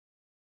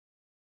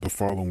The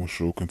following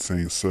show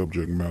contains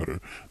subject matter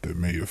that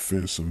may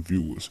offend some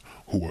viewers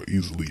who are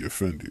easily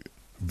offended.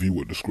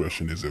 Viewer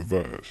discretion is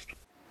advised.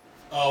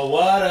 Oh,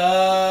 what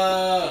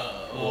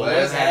up?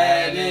 What's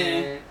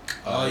happening?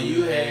 All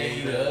you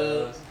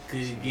haters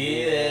could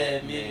get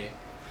at me.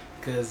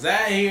 Cause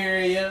I hear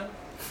ya,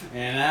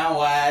 and I'm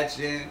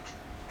watching,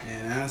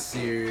 and I'm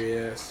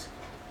serious.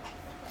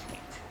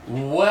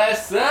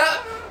 What's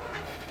up?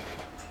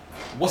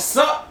 What's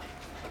up?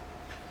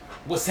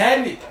 What's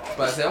happening?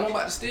 But I said, I'm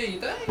about to steal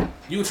you, thing.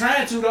 You were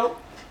trying to, though.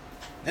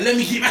 And let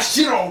me get my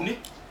shit on it.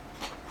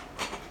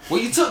 Well,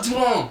 you took too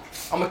long.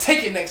 I'm gonna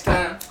take it next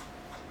time.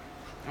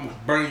 I'm gonna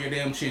burn your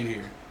damn chin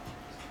here.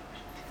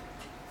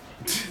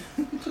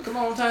 Took a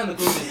long time to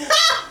grow it.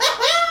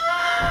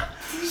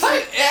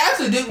 Like, it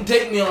actually didn't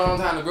take me a long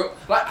time to grow.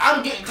 Like,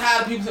 I'm getting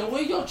tired of people saying,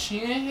 where your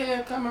chin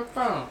hair coming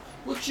from?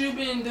 What you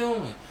been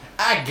doing?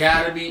 I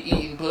gotta be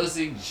eating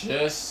pussy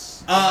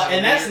just...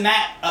 and that's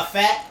not a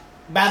fact,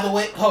 by the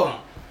way. Hold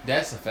on.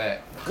 That's a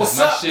fact. What's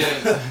my up? Shit,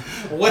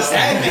 What's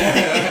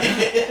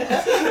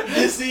happening?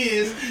 This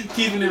is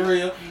Keeping It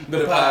Real, the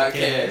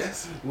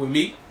podcast. With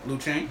me, Lou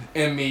Chain.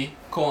 and me,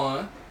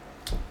 Quan.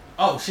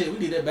 Oh, shit, we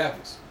did that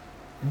backwards.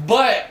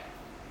 But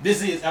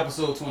This is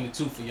episode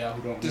 22 for y'all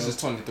who don't know. this is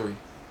 23.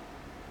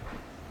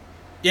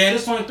 Yeah,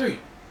 this is 23.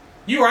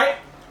 You right.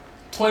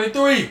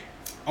 23.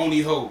 On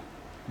these hoes.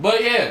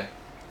 But yeah,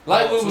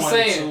 like we were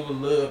saying, 22,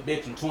 little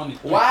bitch, and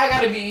 23. why I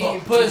gotta be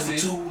eating pussy?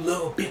 22,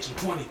 little bitch, and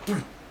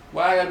 23.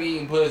 Why I gotta be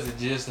eating pussy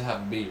just to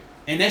have a beard?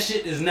 And that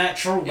shit is not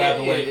true, by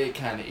the way. It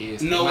kind of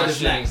is. No, my it is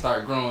shit not. ain't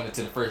start growing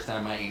until the first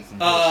time I ate some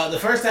pussy. The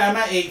first time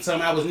I ate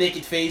some, I was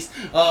naked faced.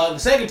 The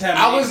second time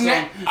I ate was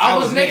some, I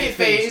was naked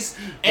faced,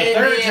 The and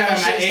third then time my I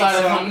shit ate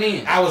started some, coming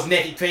in. I was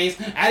naked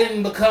faced. I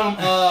didn't become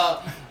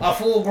a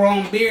full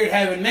grown beard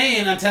having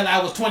man until I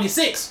was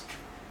 26.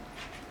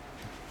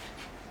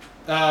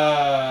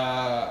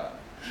 I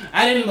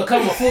didn't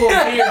become a full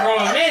beard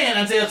grown man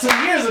until 2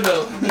 years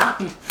ago.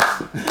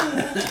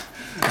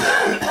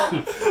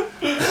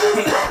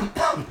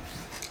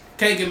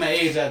 Can't get my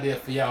age out there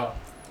for y'all.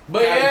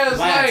 But yeah, it's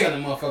lying like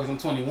telling motherfuckers I'm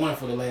 21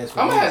 for the last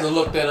 4 I'm gonna have years. to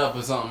look that up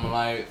or something.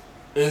 Like,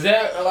 is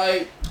that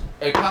like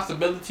a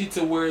possibility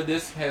to where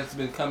this has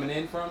been coming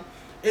in from?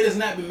 It has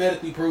not been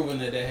medically proven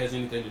that that has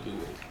anything to do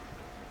with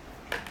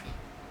it.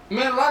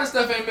 Man, a lot of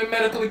stuff ain't been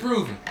medically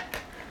proven.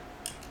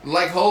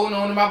 Like holding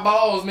on to my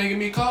balls making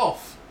me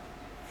cough.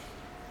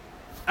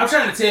 I'm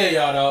trying to tell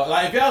y'all though,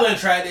 like if y'all ain't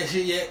tried that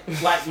shit yet,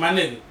 like my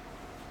nigga,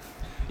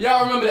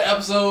 Y'all remember the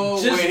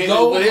episode just where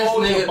go this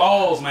hold your nigga?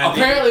 balls, man.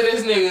 Apparently,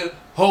 this nigga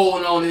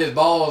holding on to his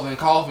balls and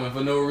coughing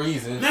for no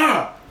reason.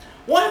 Nah,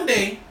 one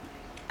day,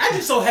 I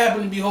just so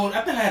happened to be holding.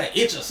 I think I had an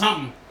itch or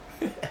something,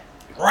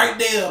 right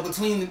there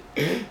between.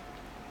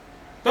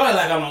 Probably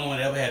like I'm the only one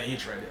that ever had an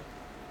itch right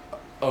there.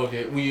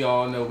 Okay, we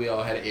all know we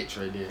all had an itch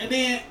right there. And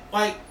then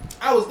like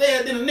I was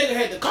there, then the nigga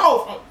had to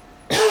cough,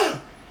 and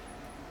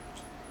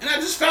I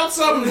just felt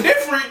something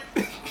different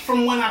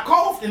from when I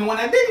coughed and when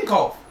I didn't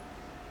cough.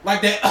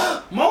 Like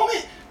that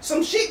moment,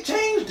 some shit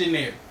changed in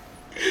there.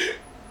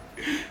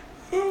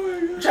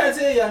 I'm trying to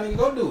tell y'all, nigga,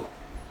 go do it.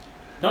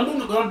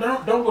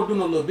 Don't go do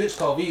no little bitch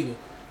cough either.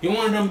 You're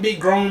one of them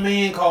big grown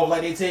man cough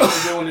like they tell you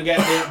to do when they got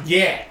that.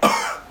 Yeah.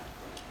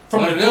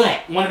 From the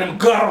gut. One of them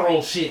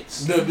guttural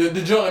shits.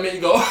 The joint make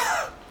you go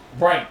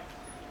Right.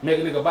 Make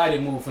a nigga body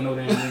move for no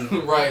damn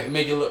reason. right,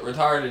 make it look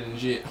retarded and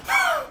shit.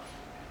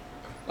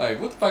 Like,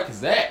 what the fuck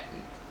is that?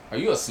 Are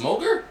you a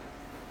smoker?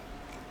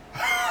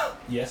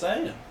 Yes, I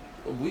am.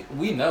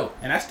 We know.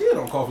 And I still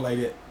don't cough like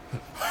that.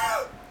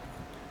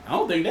 I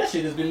don't think that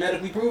shit has been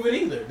medically proven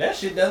either. That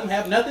shit doesn't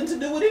have nothing to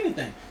do with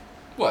anything.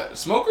 What,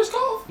 smokers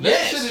cough?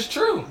 Yes. That shit is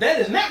true. That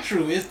is not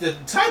true. It's the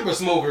type of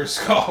smokers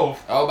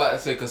cough. I was about to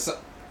say, because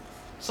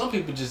some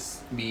people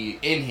just be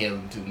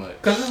inhaling too much.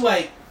 Because it's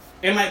like,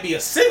 it might be a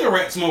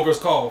cigarette smoker's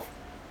cough.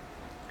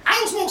 I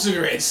don't smoke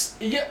cigarettes.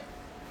 Yeah.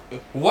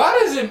 Why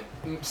does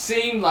it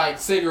seem like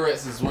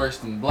cigarettes is worse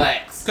than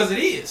blacks? Because it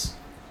is.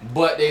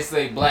 But they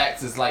say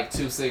blacks is like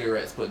 2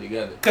 cigarettes put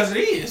together. Because it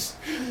is.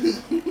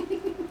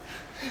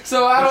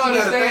 So I But don't you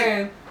gotta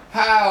understand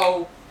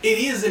how It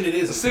is and it a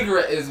isn't.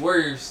 cigarette is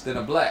worse than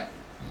a black.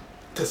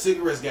 Because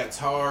cigarettes got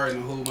tar and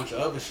a whole bunch of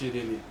other shit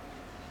in it.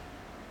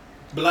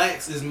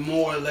 Blacks is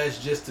more or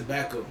less just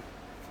tobacco.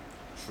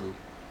 True.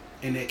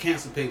 And that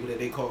cancer paper that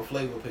they call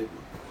flavor paper.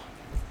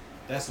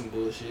 That's some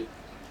bullshit.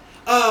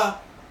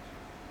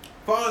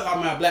 For all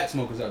my black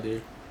smokers out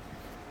there,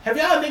 have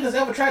y'all niggas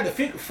ever tried to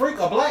freak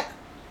a black?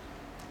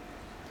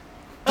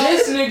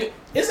 This nigga,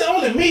 Is it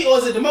only me or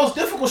is it the most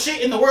difficult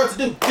shit in the world to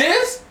do?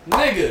 this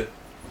nigga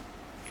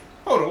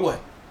Hold on, what?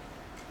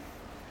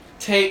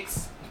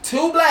 takes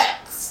 2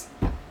 blacks.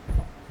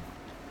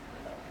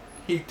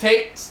 He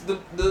takes the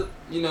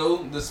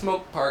the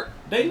smoke part.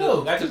 They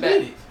know. I just back.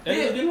 did it.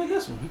 They Yeah. didn't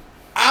guess one.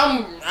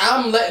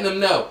 I'm letting them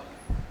know.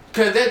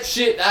 Cause that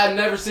shit I'd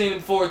never seen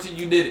before till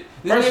you did it.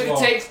 This First of nigga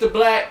all- takes the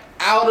black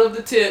out of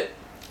the tip,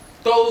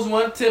 throws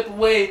one tip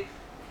away,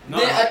 No.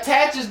 then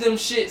attaches them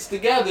shits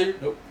together.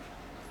 Nope.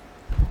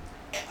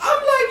 I'm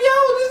like, yo,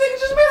 this nigga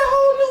just made a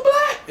whole new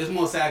black. It's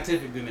more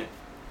scientific than that.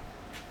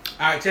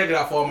 Alright, check it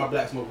out for all my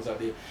black smokers out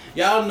there.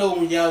 Y'all know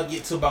when y'all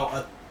get to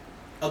about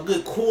a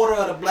good quarter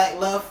of the black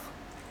left,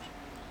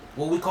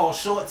 what we call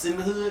shorts in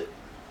the hood.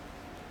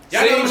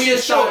 Y'all know when shit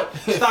start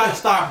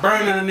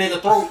burning a nigga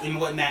throat and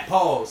whatnot.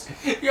 Pause.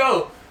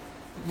 Yo,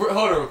 hold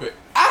on real quick.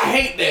 I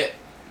hate that.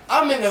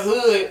 I'm in the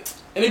hood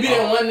and it be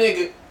that one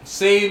nigga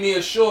save me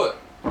a short.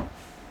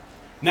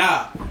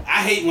 Nah,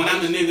 I hate when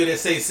I'm the nigga that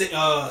say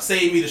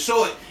save me the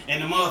short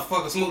and the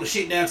motherfucker smoke the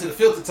shit down to the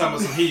filter time or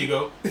something. Here you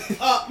go.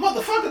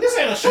 Motherfucker, this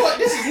ain't a short.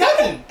 This is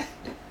nothing.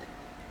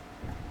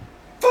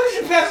 What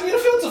did you pass me the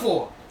filter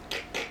for?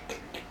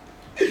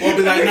 Or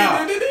be like,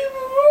 nah.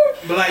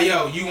 But like,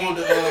 yo, you want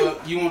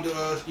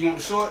the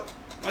short?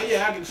 Oh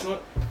yeah, I get the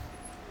short.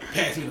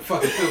 Pass me the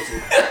fucking filter.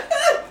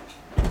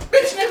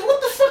 Bitch, nigga,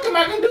 what the fuck am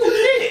I gonna do with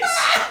this?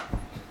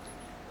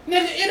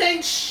 Nigga, it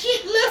ain't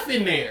shit left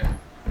in there.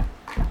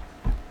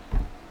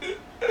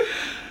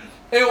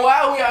 And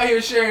why are we out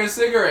here sharing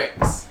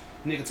cigarettes?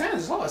 Nigga,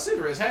 times is hard.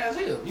 Cigarettes high as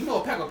hell. You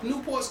know a pack of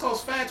Newports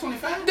costs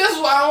 $5.25? This is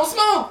why I don't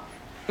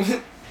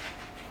smoke.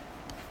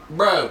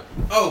 Bro.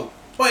 Oh,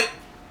 but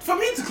for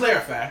me to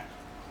clarify,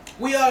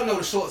 we all know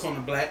the shorts on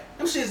the black.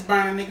 Them shits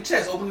burn a nigga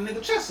chest, open the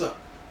nigga chest up.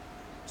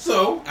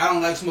 So, I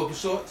don't like smoking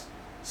shorts.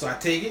 So I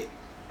take it.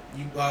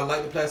 You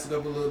light the plastic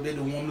up a little bit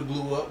to warm the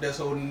glue up that's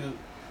holding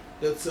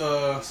the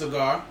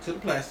cigar to the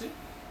plastic.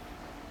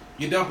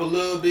 You dump a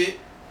little bit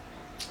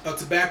of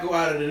tobacco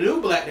out of the new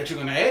black that you're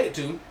going to add it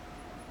to,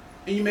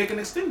 and you make an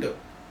extendo.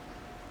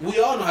 We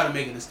all know how to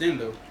make an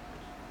extendo.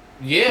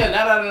 Yeah,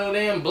 not out of no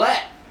damn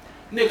black.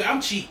 Nigga, I'm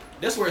cheap.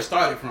 That's where it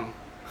started from.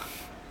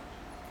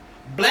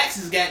 Blacks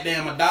is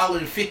goddamn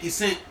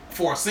 $1.50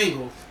 for a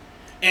single,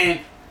 and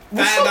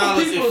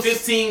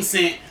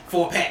 $5.15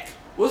 for a pack.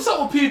 What's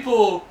up with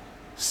people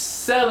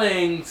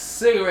selling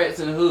cigarettes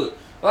in the hood?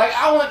 Like,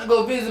 I went to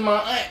go visit my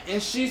aunt,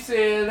 and she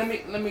said, "Let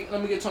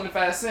me get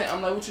 25 cents."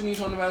 I'm like, "What you need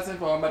 25 cents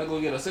for?" "I'm about to go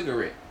get a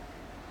cigarette."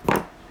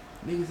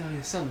 Niggas out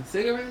here selling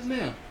cigarettes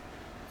now.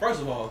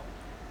 First of all,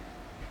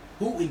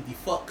 who in the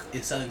fuck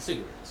is selling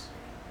cigarettes?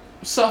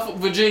 Suffolk,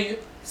 Virginia.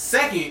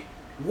 Second,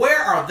 where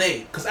are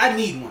they? Cause I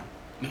need one.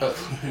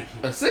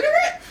 A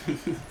cigarette?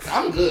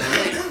 I'm good,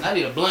 man. I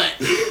need a blunt.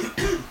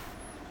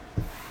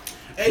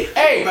 Hey,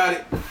 think about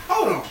it.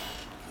 Hold on.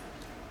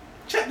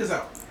 Check this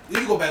out.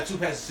 You go buy 2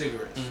 packs of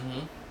cigarettes. Mm-hmm.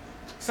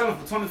 Sell them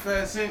for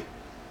 25 cents.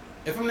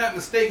 If I'm not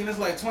mistaken, it's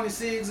like 20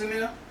 cigs in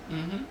there.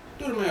 Mm-hmm.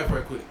 Do the math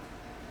right quick.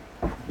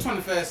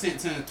 25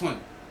 cents times 20.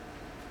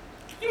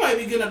 You might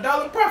be getting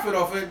 $1 profit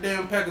off that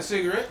damn pack of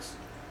cigarettes.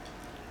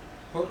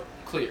 Hold up.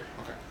 Clear.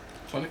 Okay.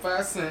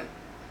 25 cents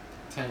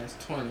times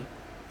 20.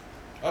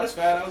 Oh, that's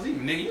 $5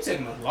 even. Nigga, you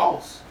taking a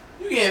loss.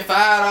 You getting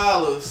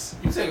 $5.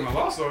 You taking a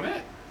loss on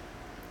that.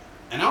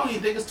 And I don't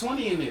even think it's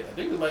 20 in there. I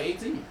think it's like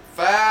 18.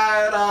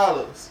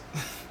 $5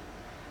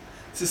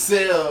 to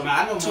sell Nah,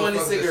 I know 20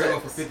 motherfuckers cigarettes. that sell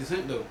for 50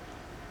 cents though.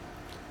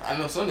 I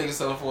know some niggas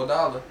selling for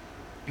 $1.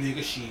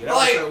 Nigga, shit.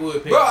 Like, I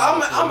would pay bro, $1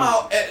 I'm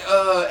out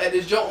at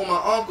this joint with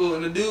my uncle,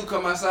 and the dude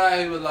come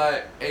outside. He was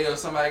like, "Hey, yo,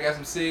 somebody got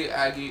some cig?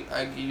 I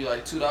give you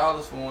like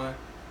 $2 for one."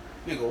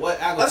 Nigga,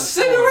 what? I go A to the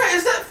cigarette? store.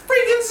 Is that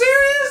freaking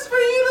serious for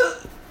you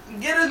to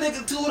get a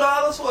nigga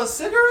 $2 for a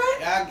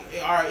cigarette?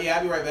 Alright, yeah,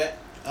 I'll be right back.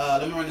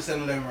 Let me run the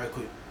 7-Eleven right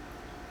quick.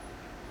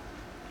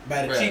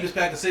 Buy the cheapest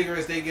pack of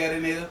cigarettes they got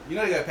in there. You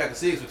know they got a pack of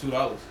cigs for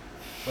 $2.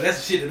 But that's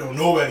the shit that don't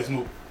nobody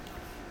smoke.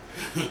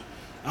 I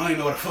don't even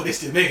know what the fuck they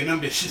still making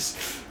them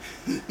bitches.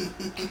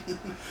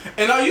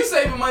 And are you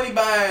saving money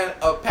buying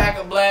a pack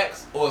of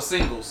blacks or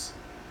singles?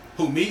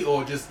 Who, me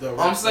or just the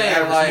I'm saying,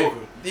 average like,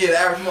 smoker? yeah, the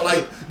average smoker.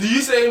 Like, do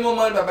you save more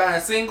money by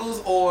buying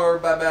singles or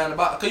by buying a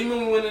box? Cause you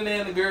remember we went in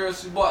there and the girl,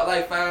 she bought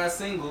like 5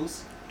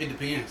 singles. It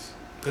depends.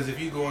 Because if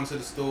you go into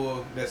the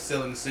store that's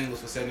selling the singles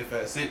for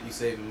 75 cents, you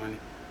saving money.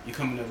 You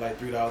coming up like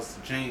 $3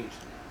 to change.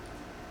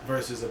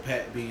 Versus a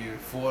pack being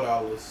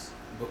 $4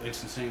 and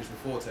some change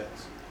before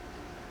tax.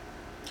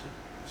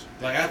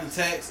 Like after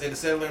tax at the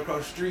 7-Eleven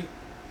across the street,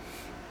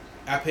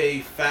 I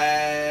paid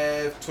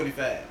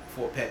 $5.25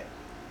 for a pack.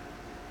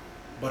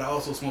 But I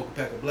also smoke a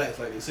pack of blacks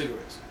like they're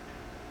cigarettes.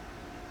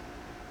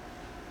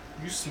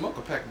 You smoke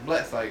a pack of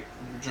blacks like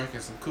you drinking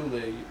some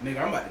Kool-Aid.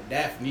 Nigga, I'm about to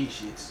die for these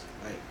shits.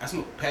 Like, I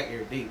smoke a pack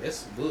every day. That's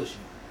some bullshit.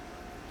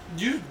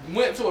 You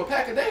went to a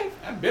pack a day?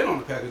 I've been on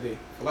a pack a day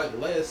for like the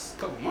last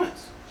couple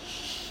months.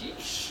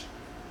 Sheesh.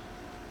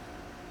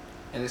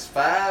 And it's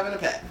 5 in a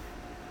pack.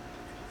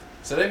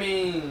 So that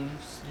means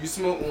you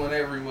smoke one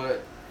every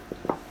what?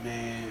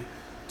 Man,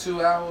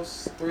 2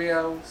 hours? 3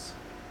 hours?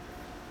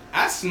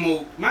 I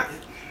smoke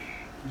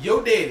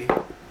your daddy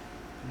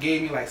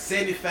gave me like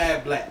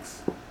 75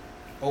 blacks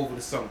over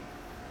the summer.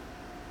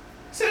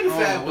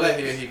 75 Where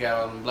blacks. he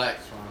got all them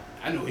blacks from?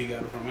 I know he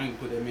got it from. I ain't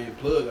put that man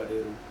plug out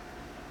there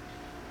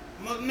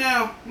though.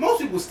 Now,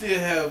 most people still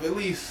have at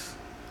least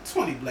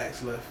 20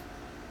 blacks left.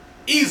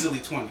 Easily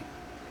 20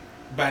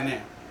 by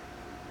now.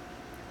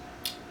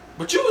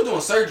 But you was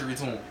doing surgery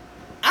to him.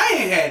 I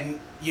ain't had.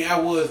 Yeah, I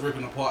was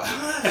ripping apart.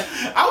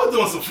 I was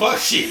doing some fuck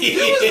shit. You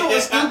was doing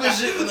stupid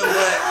shit with the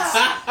blacks.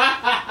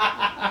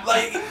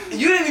 Like,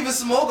 You didn't even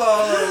smoke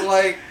all of them.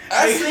 Like,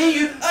 I seen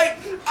you. Like,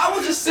 I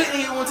was just sitting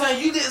here one time.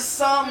 You did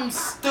something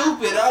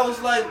stupid. I was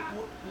like,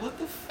 what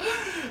the fuck?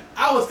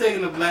 I was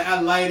taking a black.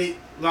 I lighted.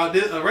 Like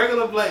this, a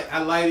regular black. I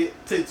lighted.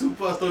 Take 2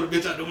 puffs, throw the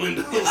bitch out the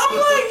window. I'm like, yo,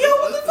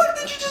 what the fuck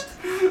did you just?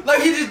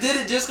 Like, he just did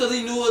it just because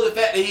he knew of the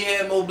fact that he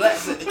had more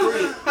blacks at the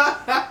crib.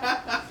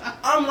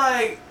 I'm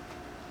like,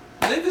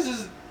 niggas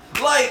is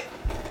like,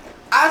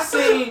 I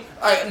seen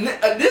like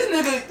this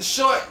nigga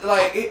short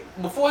like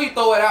before he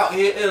throw it out,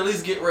 he'll at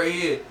least get right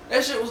here.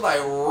 That shit was like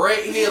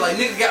right here, like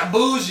nigga got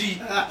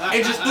bougie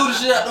and just threw the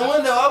shit out the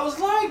window. I was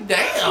like,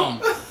 damn,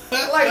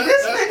 like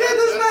this nigga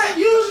does not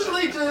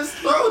usually just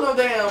throw no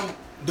damn.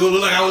 Do it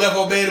look like I was left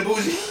on bed and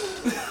bougie?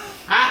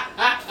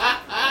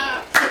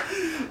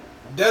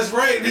 That's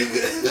right, nigga.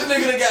 This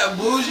nigga that got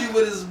bougie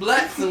with his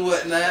blacks and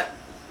whatnot.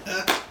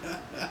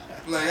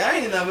 Like, I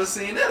ain't never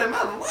seen that in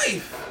my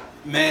life.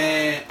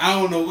 Man, I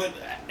don't know what.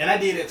 And I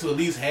did that to at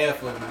least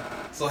half of them.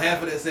 So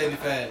half of that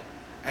 75,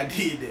 I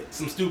did that.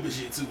 Some stupid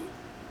shit to it.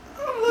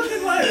 I'm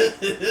looking like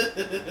you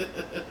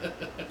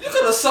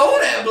could have sold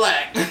that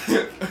black.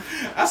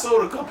 I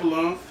sold a couple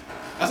of them.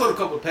 I sold a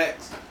couple of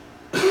packs.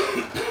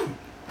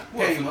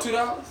 What, for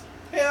 $2?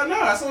 Hell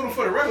no, I sold them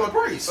for the regular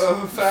price.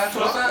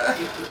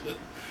 $5.25.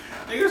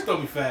 Nigga, just throw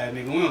me 5,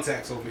 nigga. We don't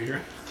tax over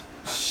here.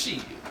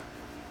 Shit.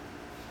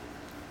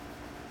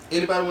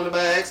 Anybody want to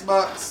buy an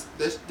Xbox?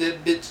 That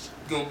bitch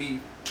gonna be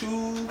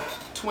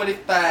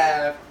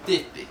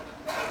 $225.50.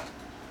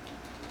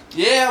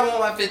 Yeah, I want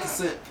my 50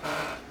 cents.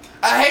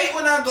 I hate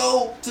when I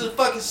go to the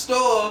fucking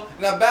store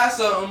and I buy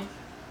something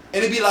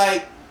and it be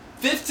like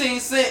 15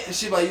 cents and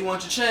she like, you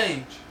want your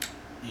change?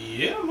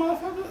 Yeah,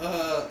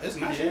 motherfucker. It's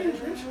my change,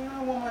 Rich.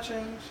 I want my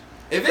change.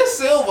 If it's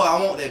silver,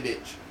 I want that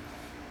bitch.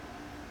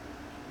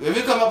 If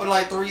it come up in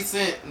like 3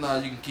 cents, no,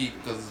 you can keep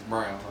it because it's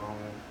brown. I don't want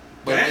it.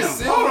 But Damn, if it's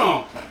silver, hold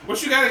on.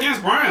 What you got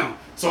against brown?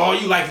 So all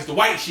you like is the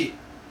white shit.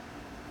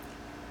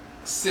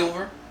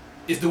 silver,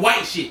 It's the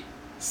white shit.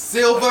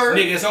 silver.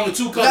 Nigga, it's only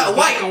 2 colors, Not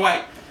black white. and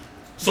white.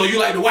 So you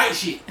like the white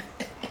shit.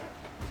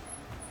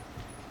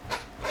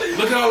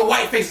 Look at all the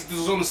white faces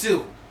that's on the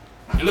silver.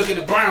 And look at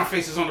the brown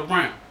faces on the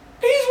brown.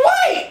 He's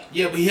white.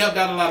 Yeah, but he helped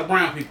out a lot of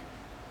brown people.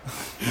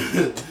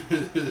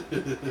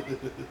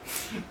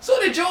 So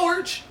did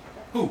George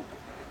Who?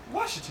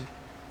 Washington.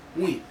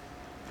 When?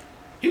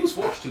 He was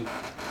forced to.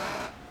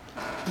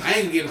 I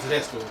ain't gonna get into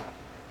that story.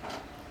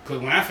 Cause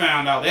when I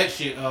found out that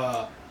shit,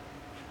 I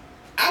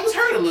was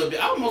hurt a little bit.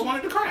 I almost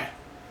wanted to cry.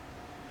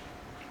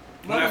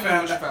 When I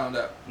found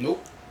out.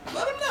 Nope.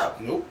 Let him know.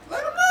 Nope.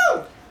 Let him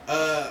know.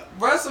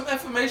 Run some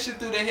information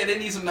through their head. They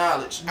need some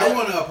knowledge. I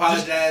want to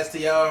apologize to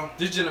y'all.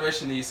 This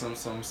generation needs some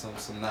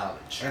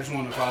knowledge. I just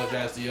want to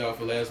apologize to y'all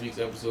for last week's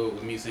episode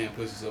with me saying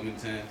pussy so many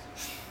times.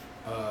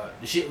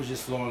 The shit was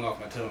just flowing off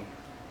my tongue.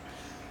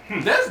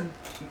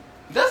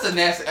 That's a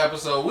nasty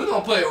episode. We're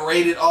gonna put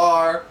rated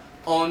R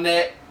on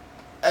that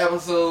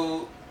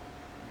episode.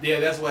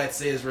 Yeah, that's why it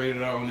says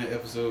rated R on that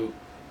episode.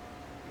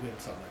 We have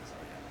to talk like this.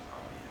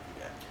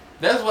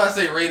 That's why I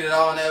say rated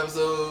R on the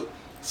episode.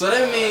 So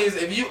that means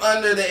if you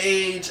under the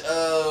age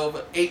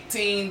of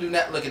 18, do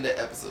not look at that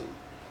episode.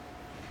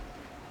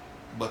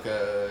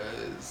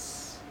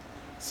 Because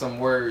some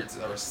words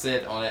are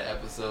said on that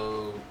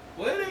episode.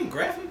 Well, it ain't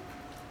graphic.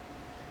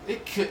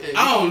 It could.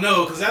 I don't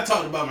know, because I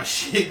talked about my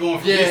shit going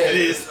from this to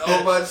this. I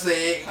was about to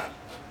say,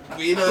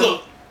 you know.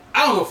 Look,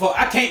 I don't give a fuck.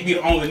 I can't be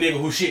the only nigga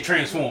who shit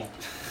transformed.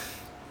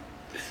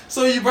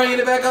 So you bringing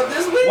it back up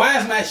this week? Why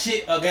is my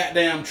shit a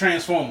goddamn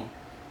transformer?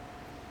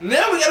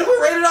 Now we gotta put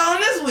rated R on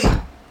this week.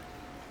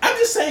 I'm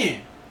just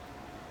saying.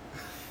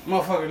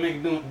 Motherfucker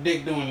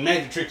nigga doing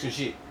magic tricks and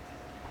shit.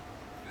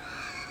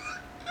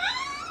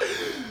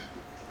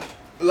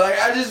 Like,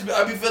 I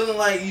be feeling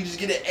like you just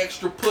get an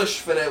extra push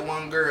for that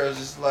one girl. It's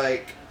just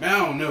like, Man, I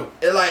don't know.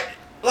 it like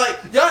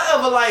y'all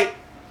ever like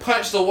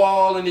punched the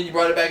wall and then you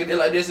brought it back and did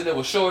like this and it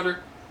was shorter?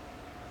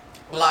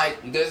 Like,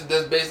 that's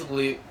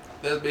basically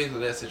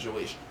that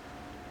situation.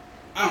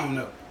 I don't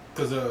know.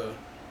 Cause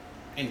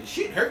and the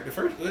shit hurt the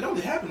first. It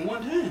only happened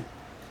one time.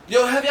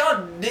 Yo, have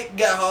y'all dick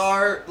got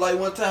hard like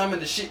one time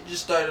and the shit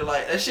just started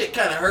like, that shit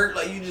kind of hurt,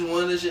 like you just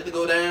wanted the shit to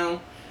go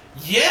down?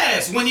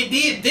 Yes, when you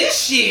did this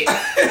shit. I'm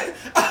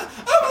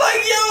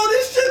like, yo,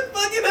 this shit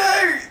fucking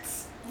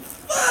hurts.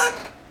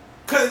 Fuck.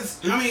 Cause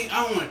I mean,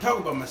 I don't want to talk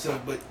about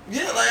myself, but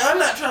Yeah, like I'm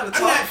not trying to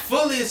I'm not talk.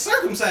 fully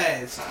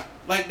circumcised.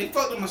 Like they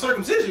fucked up my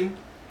circumcision.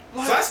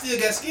 Like, So I still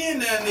got skin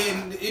down there,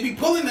 and it be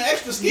pulling the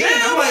extra skin. Yeah,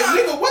 I'm like, but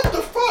nigga, what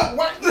the fuck?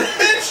 What,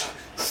 bitch?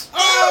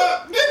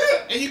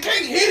 Nigga, and you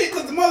can't hit it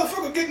because the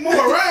motherfucker get more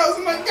aroused.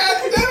 I'm like,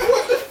 God damn,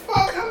 what the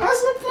fuck am I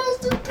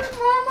supposed to do?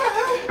 Mama,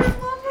 help me,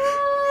 mama.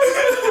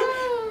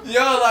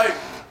 yo,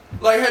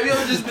 like, have you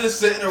ever just been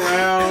sitting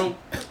around,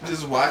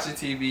 just watching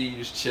TV,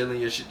 just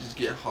chilling, your shit just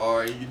get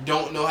hard, and you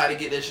don't know how to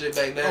get that shit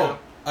back down?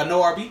 Oh, a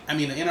no RB? I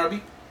mean, an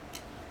NRB?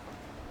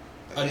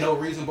 A no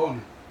reason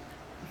boner.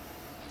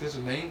 There's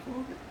a name for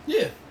it?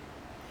 Yeah.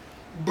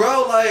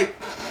 Bro, like,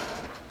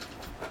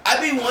 I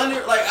be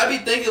wondering, like, I be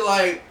thinking,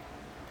 like,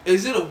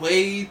 Is it a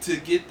way to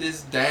get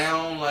this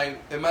down? Like,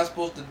 am I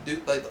supposed to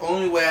do... Like, the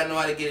only way I know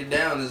how to get it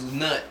down is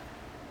nut.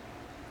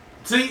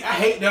 See, I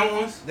hate them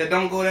ones that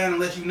don't go down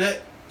unless you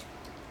nut.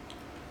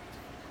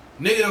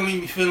 Nigga don't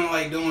even be feeling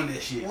like doing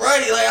that shit.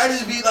 Right, like, I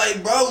just be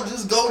like, bro,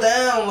 just go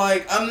down.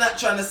 Like, I'm not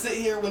trying to sit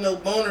here with no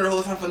boner the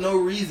whole time for no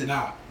reason.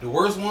 Nah, the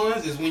worst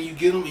ones is when you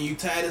get them and you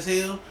tired as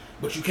hell,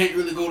 but you can't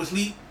really go to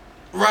sleep.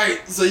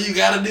 Right, so you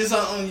gotta do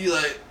something, you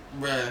like,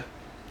 bruh.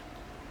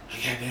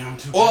 Goddamn, I'm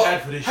too Or,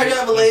 tired for this have shit.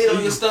 you ever laid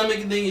on your stomach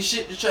and then your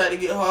shit just try to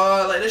get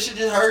hard? Like, that shit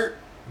just hurt?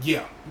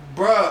 Yeah.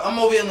 Bruh, I'm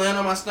over here laying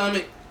on my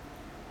stomach.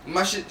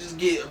 My shit just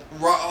get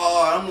raw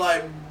hard. I'm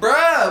like,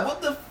 bruh,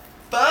 what the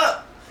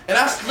fuck? And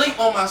I sleep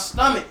on my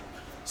stomach.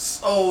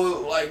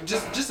 So, like,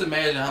 just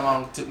imagine how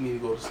long it took me to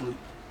go to sleep.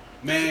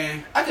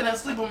 Man, I cannot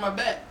sleep on my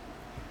back.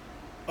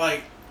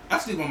 like, I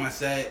sleep on my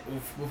side.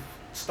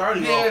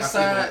 Starting Yeah, off, I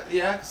side.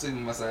 Yeah, I can sleep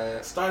on my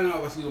side. Starting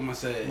off, I sleep on my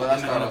side. But I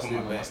and start end off up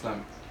sleeping on my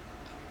stomach.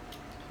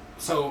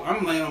 So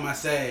I'm laying on my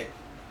side.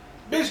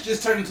 Bitch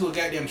just turned into a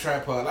goddamn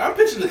tripod. Like, I'm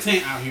pitching the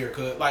tent out here,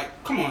 cuz.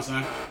 Like, come on,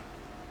 son.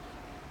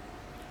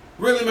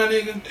 Really, my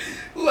nigga?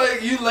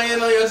 Like, you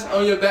laying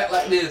on your back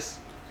like this.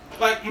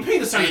 Like, my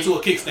penis turned into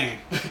a kickstand.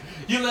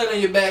 You laying on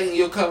your back and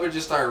your cover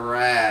just start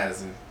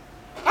rising.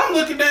 I'm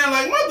looking down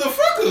like,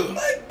 motherfucker.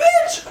 Like,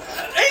 bitch,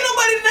 ain't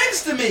nobody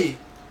next to me.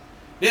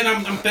 Then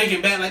I'm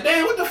thinking back like,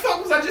 damn, what the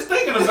fuck was I just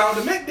thinking about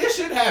to make this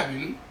shit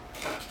happen?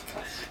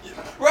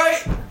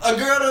 Right? A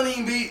girl don't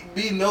even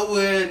be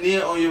nowhere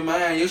near on your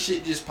mind. Your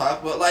shit just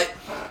pop up. Like,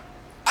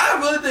 I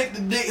really think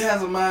the dick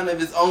has a mind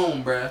of its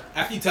own, bruh.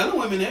 I keep telling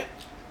women that.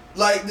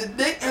 Like, the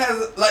dick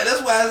has, like,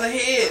 that's why it's a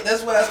head.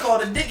 That's why it's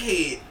called a dick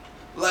head.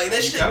 Like,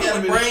 that shit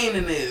got a brain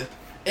in there.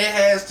 It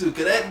has to,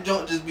 because that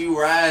joint just be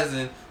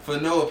rising for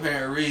no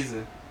apparent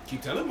reason.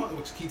 Keep telling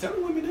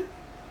women that.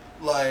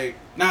 Like,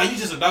 Nah, you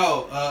just a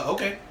dog.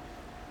 Okay.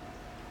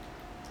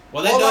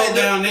 Well, that Or dog like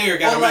down there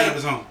got or a mind like- of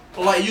his own.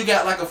 like you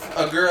got like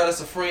a girl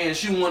that's a friend.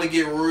 She want to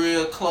get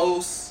real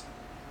close,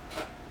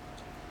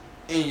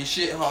 and your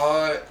shit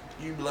hard.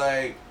 You be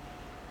like,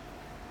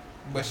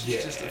 but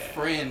she's just a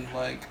friend.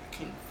 Like, I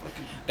can't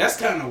fucking. That's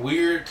kind of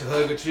weird to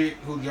hug a chick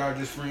who y'all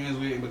just friends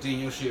with, but then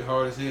your shit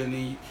hard as hell, and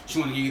then she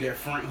want to give you that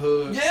front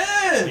hug.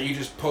 Yeah. And you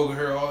just poking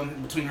her all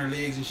in between her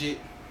legs and shit.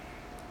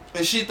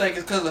 And she think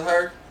it's because of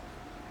her.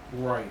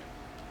 Right.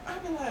 I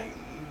be like,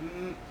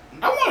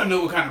 I want to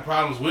know what kind of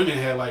problems women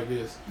have like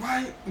this.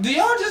 right? Do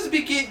y'all just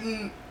be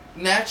getting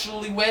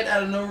naturally wet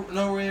out of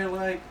nowhere?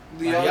 Like,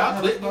 do Like, y'all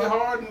y'all clit get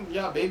hard and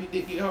y'all baby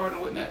dick get hard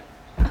and whatnot.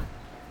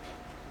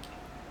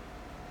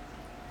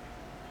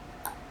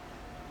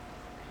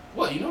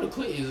 What, you know the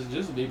clit is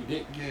just a baby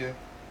dick. Yeah.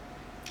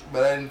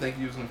 But I didn't think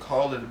you was gonna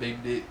call it a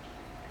big dick.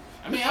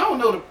 I mean, I don't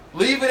know the...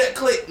 Leave it at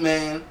clit,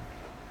 man.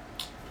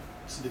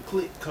 See, the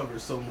clit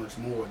covers so much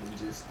more than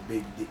just the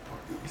baby dick part.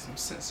 Get some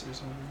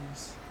sensors on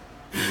these.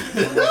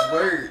 On these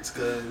words,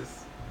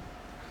 cause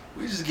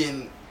we just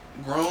getting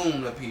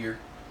grown up here.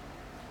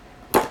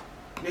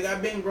 Nigga,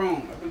 I've been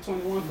grown. I've been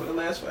 21 for the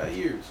last 5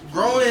 years.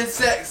 Grown and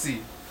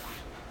sexy.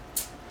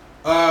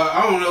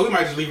 I don't know. We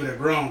might just leave it at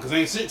grown, because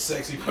ain't shit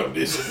sexy about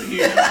this over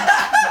here.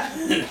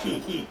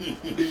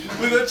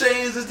 We're gonna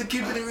change this to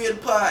Keeping It Real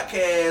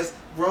podcast.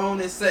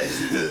 Grown and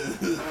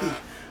sexy.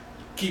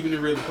 Keeping It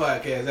Real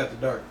podcast after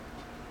dark.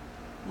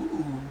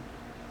 Ooh.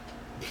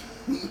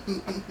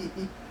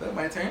 That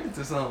might turn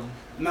into something.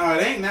 No,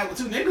 it ain't. Not with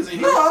two niggas in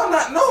here. No, I'm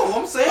not. No,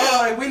 I'm saying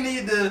like we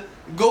need to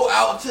go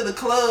out to the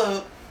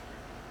club.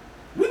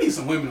 We need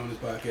some women on this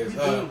podcast. We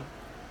do.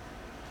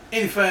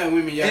 Any fine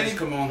women, y'all just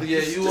come on. Yeah,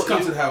 just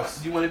come to the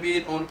house. You want to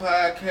be on the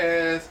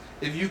podcast?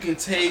 If you can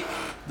take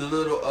the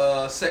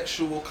little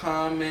sexual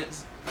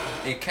comments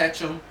and catch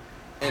them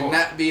and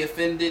not be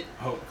offended.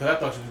 Oh, because I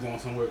thought you was going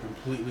somewhere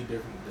completely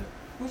different with that.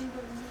 What you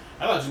about to say?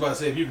 I thought you was about to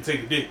say if you could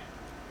take a dick.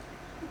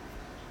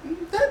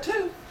 That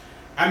too.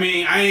 I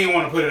mean, I ain't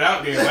want to put it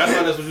out there, but I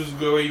thought that's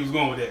what where you was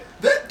going with that.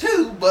 That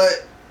too,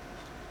 but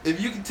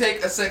if you can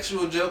take a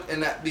sexual joke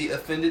and not be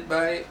offended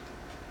by it,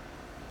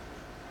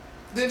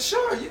 then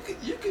sure,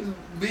 you can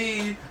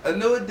be a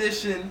new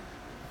addition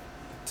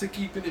to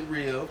Keeping It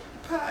Real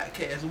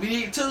podcast. We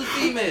need 2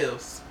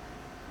 females.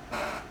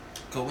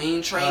 Cause we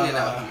ain't training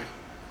out here.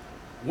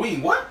 We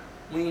ain't what?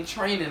 We ain't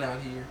training out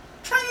here.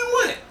 Training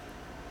what?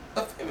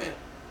 A female.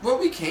 Well,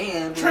 we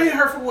can. but- Training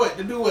her for what?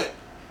 To do what?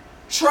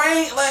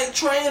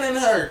 Training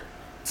her.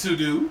 To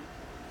do?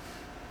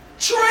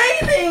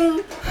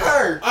 Training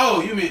her.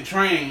 Oh, you meant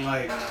train,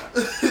 like...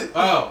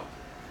 Oh.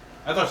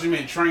 I thought you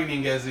meant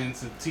training as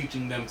into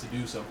teaching them to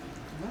do something.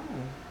 No.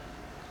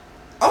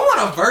 I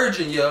want a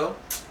virgin, yo.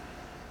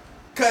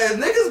 Cause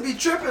niggas be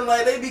tripping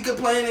like they be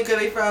complaining cause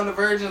they found a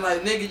virgin.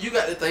 Like, nigga, you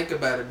got to think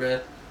about it,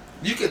 bruh.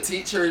 You could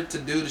teach her to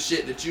do the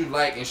shit that you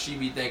like and she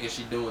be thinking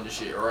she doing the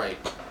shit right.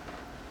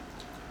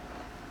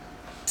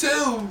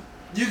 2,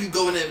 you can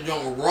go in there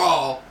joint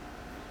raw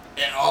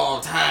at all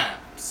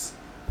times.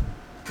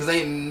 Cause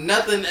ain't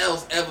nothing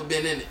else ever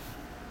been in it.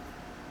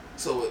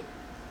 So it...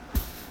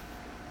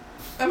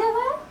 Am I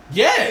wrong?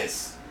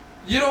 Yes!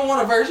 You don't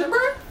want a virgin,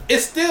 bruh?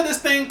 It's still this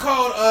thing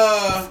called,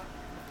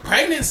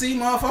 Pregnancy,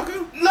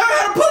 motherfucker. Learn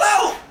how to pull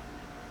out.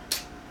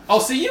 Oh,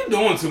 see, you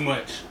doing too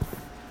much.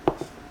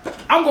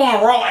 I'm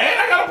going raw and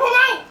I gotta pull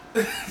out.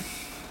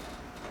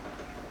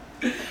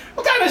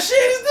 What kind of shit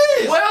is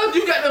this? Well,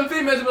 you got them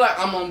females to be like,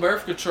 I'm on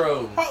birth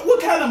control.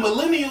 What kind of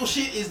millennial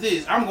shit is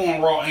this? I'm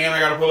going raw and I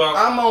gotta pull out.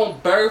 I'm on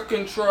birth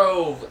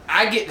control.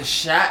 I get the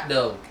shot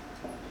though.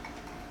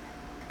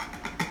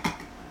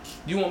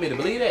 You want me to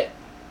believe that?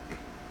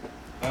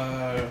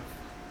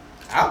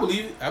 I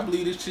believe it. I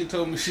believe this chick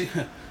told me she.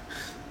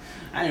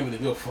 I ain't really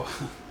go for.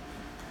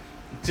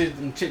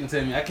 Chicken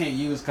tell me I can't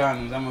use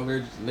condoms. I'm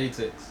allergic to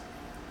latex.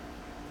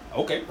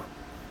 Okay.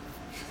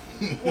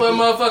 Well,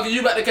 motherfucker,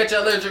 you about to catch an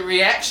allergic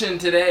reaction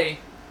today.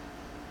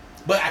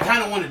 But I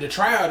kind of wanted to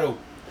try her though,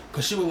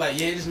 cause she was like,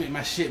 "Yeah, just make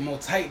my shit more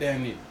tight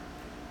down there."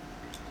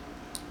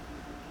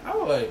 I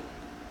was like,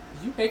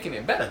 You making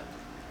it better.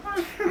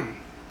 I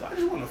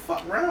just want to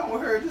fuck around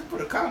with her. Just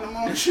put a condom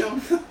on. She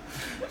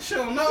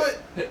don't know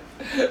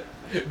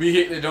it. Be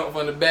hitting the jump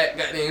from the back,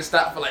 goddamn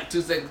stop for like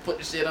 2 seconds, put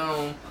the shit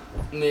on,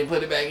 and then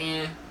put it back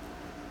in.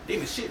 Then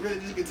the shit really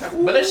just get tight.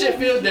 But that shit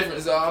feels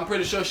different, so I'm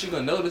pretty sure she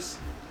gonna notice.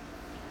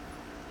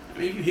 I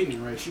mean, if you hit me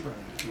right, she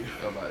probably don't care.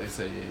 I'm about to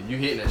say, yeah, you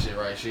hitting that shit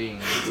right, she ain't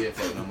gonna get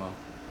fucked no more.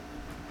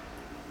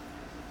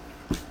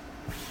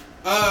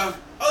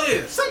 Oh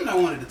yeah, something I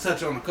wanted to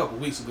touch on a couple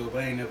weeks ago,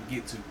 but I ain't never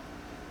get to.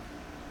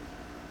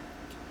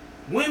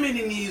 Women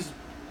in these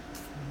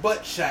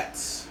butt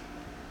shots.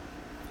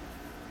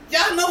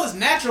 Y'all know it's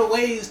natural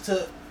ways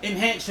to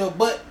enhance your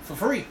butt for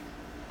free.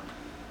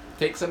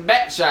 Take some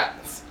back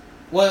shots.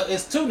 Well,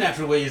 it's two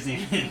natural ways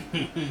then.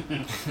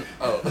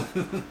 Oh.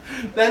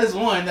 That is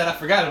one that I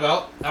forgot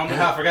about. I don't know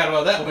how I forgot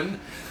about that one.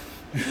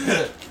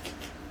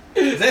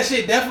 That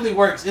shit definitely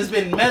works. It's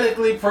been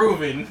medically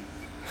proven.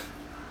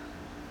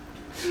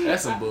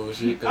 That's some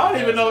bullshit. I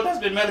don't even know if that's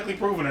been medically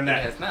proven or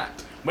not. It's not.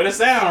 But it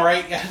sound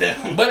right.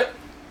 Goddamn. But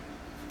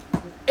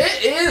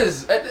it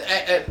is at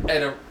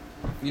a,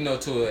 you know,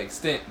 to an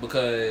extent,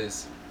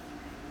 because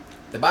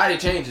the body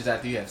changes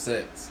after you have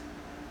sex.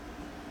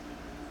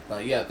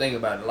 Like, you gotta think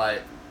about it.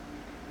 Like,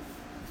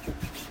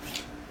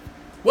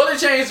 well, it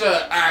changed for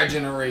our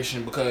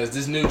generation because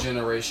this new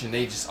generation,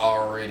 they just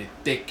already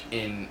thick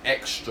and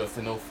extra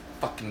for no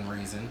fucking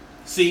reason.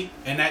 See,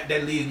 and that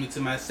leads me to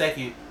my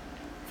second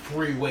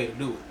free way to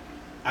do it.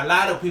 A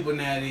lot of people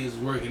nowadays is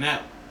working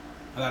out.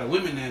 A lot of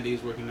women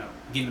nowadays working out,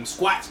 getting them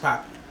squats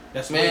popping.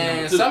 That's way Man,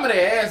 number two. some of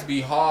their ass be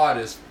hard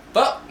as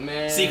fuck,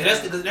 man. See,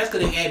 cause that's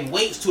cause they adding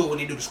weights to it when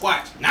they do the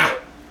squats. Nah,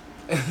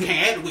 can't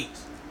add the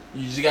weights.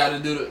 You just gotta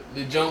do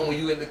the jump when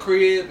you in the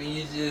crib and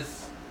you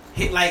just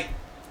Hit like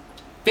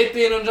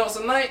 50 of them jumps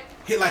a night.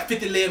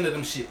 50 11 of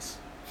them shits.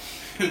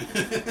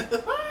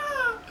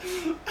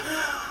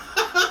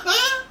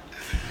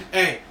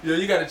 Hey, Yo,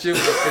 you gotta chill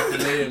with the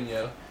 50 laying,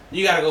 yo.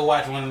 you gotta go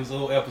watch one of those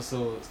old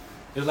episodes.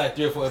 It was like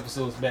 3 or 4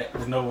 episodes back.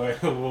 There's nowhere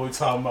what we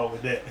talking about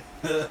with that.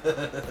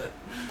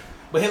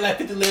 But hit like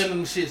 50 11 of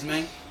them shits,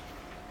 man.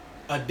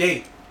 A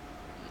day.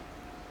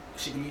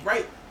 Shit can be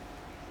right.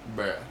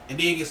 Bruh. And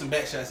then get some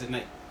back shots at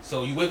night.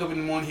 So you wake up in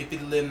the morning, hit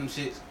 50 11 of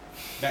them shits,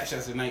 back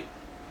shots at night.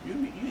 You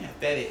have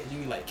fat ass. You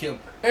be like Kim.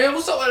 And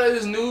what's up with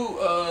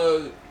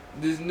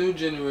this new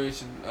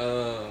generation?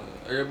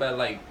 Everybody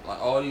like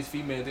all these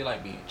females, they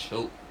like being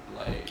choked.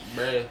 Like,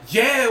 bruh.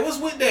 Yeah, what's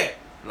with that?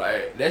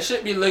 Like, that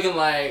shit be looking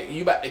like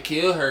you about to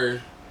kill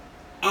her.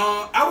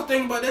 I was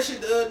thinking about that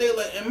shit the other day.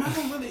 Like, am I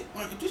gonna really,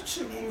 like, if this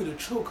chick want me to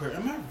choke her,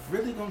 am I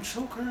really gonna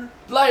choke her?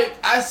 Like,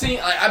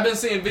 I've been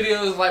seeing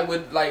videos like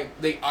with like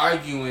they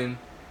arguing,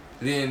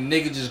 then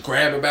nigga just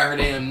grab her by her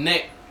damn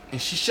neck and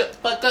she shut the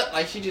fuck up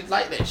like she just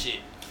like that shit.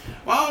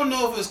 Well, I don't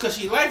know if it's cause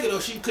she liked it or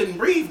she couldn't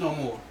breathe no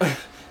more.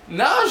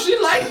 No, she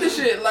liked the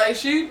shit. Like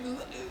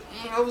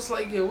I was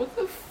like, yeah, what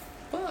the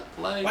fuck?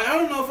 Like I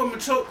don't know if I'm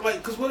gonna choke,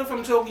 like, cause what if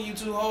I'm choking you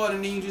too hard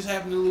and then you just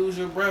happen to lose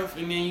your breath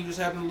and then you just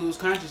happen to lose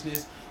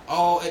consciousness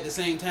all at the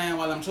same time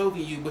while I'm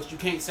choking you, but you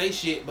can't say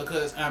shit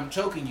because I'm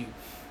choking you.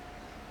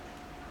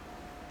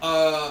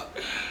 I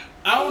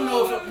don't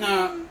know if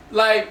nah.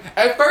 Like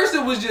at first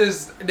it was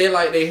just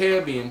their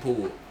hair being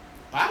pulled.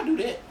 I do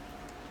that.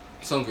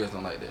 Some girls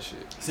don't like that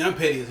shit. See, I'm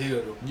petty as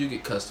hell though. You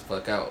get cussed the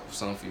fuck out for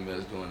some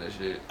females doing that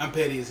shit. I'm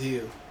petty as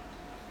hell.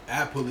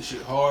 I pull the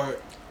shit hard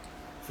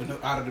for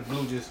out of the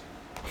blue, just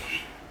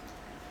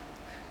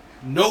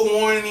no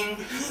warning,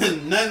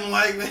 nothing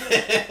like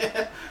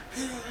that.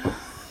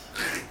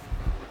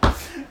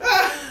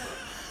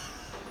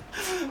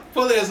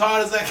 Pull it as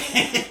hard as I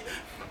can.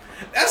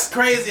 That's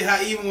crazy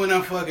how even when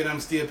I'm fucking, I'm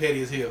still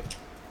petty as hell.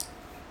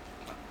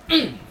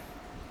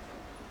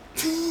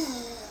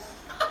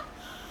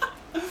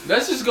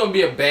 That's just gonna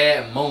be a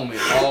bad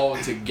moment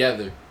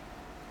altogether.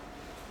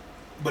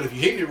 But if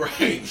you hit me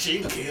right, she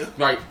ain't kill.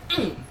 Like,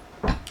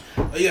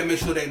 Oh yeah, make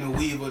sure there ain't no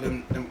weave or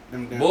them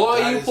boy,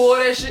 you goddess- pull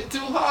that shit too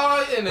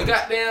hard and the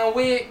goddamn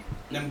wig,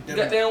 them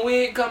goddamn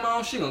wig come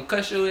on, she gonna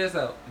cuss your ass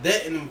out.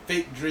 that and them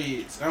fake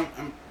dreads. I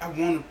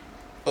want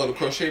Oh, the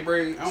crochet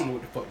braids? I don't know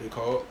what the fuck they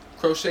called.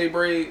 Crochet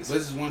braids? But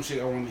this is one chick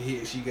I want to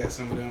hit. She got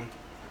some of them.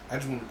 I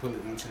just want to pull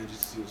it one time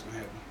just to see what's gonna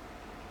happen.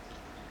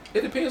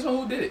 It depends on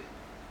who did it.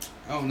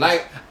 I don't know.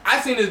 Like,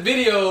 I seen this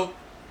video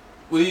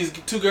where these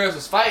two girls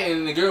was fighting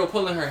and the girl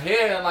pulling her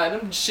hair and like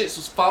them shits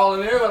was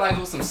falling there like it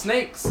was some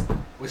snakes.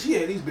 Well, she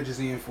had these bitches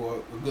in for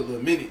a good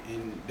little minute,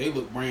 and they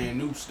look brand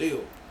new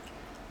still.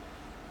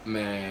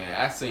 Man,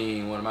 I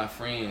seen one of my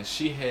friends.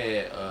 She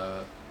had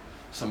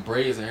some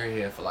braids in her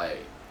hair for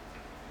like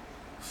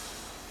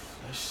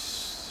that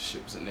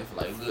shit was in there for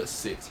like a good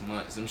 6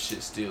 months. Them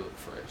shit still look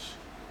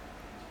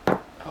fresh.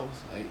 I was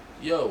like,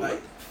 yo,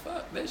 what the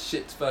fuck? That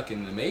shit's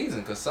fucking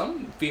amazing. Cause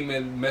some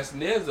female messing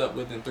theirs up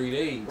within 3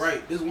 days.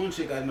 Right. This one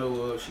chick I know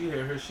of, she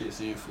had her shit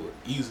in for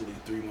easily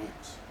 3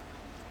 months.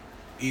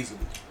 Easily.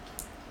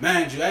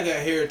 Mind you, I got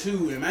hair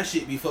too, and my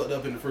shit be fucked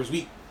up in the first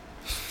week.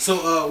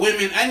 So,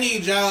 women, I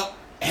need y'all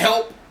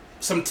help,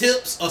 some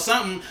tips or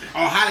something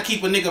on how to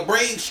keep a nigga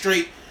braid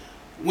straight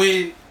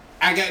when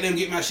I got them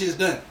get my shits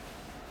done.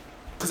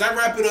 Cause I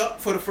wrap it up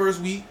for the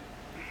first week.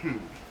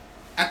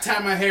 I tie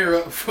my hair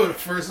up for the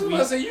first week.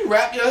 I say you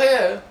wrap your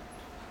hair.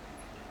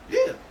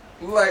 Yeah.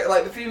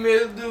 Like the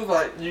females do,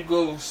 like you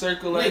go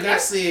circle like Nigga, I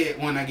that.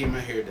 said when I get my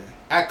hair done.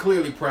 I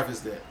clearly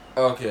prefaced that.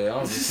 Okay,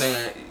 I'm just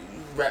saying,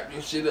 you wrap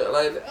your shit up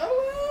like that.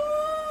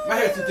 Oh, My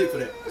hair's too thick for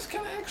that. It's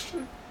kind of extra.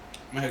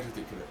 My hair's too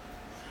thick for that.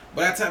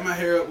 But I tie my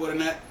hair up with a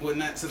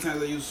knot.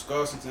 Sometimes I use a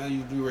scarf, sometimes I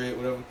use do-rag,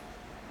 whatever.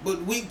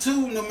 But week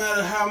 2, no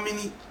matter how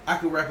many, I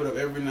can wrap it up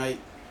every night.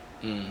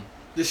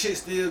 The shit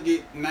still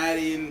get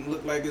knotty and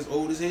look like it's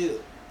old as hell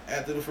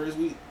after the first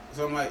week.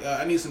 So I'm like,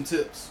 I need some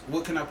tips.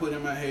 What can I put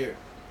in my hair?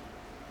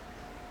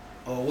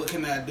 Or what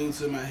can I do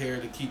to my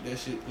hair to keep that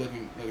shit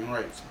looking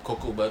right?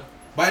 Cocoa butter.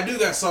 But I do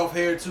got soft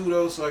hair too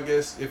though, so I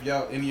guess if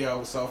any of y'all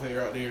with soft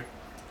hair out there,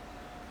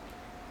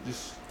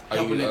 just Are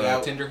help a you nigga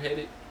out.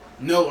 tender-headed?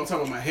 No, I'm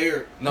talking about my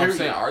hair. No, I'm period.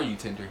 saying, are you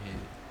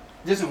tender-headed?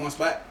 Just in one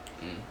spot.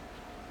 Mm.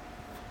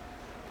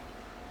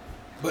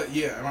 But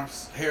yeah, my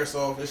hair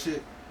soft, that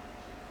shit.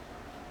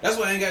 That's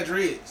why I ain't got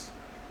dreads.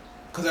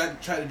 Cause I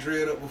tried to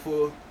dread up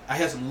before. I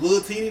had some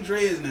little teeny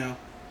dreads now.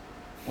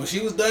 When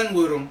she was done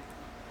with them,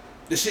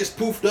 the shit's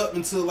poofed up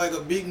into like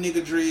a big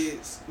nigga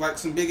dreads, like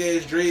some big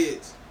ass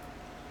dreads.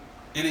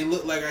 And they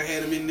look like I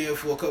had them in there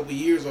for a couple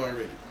years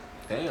already.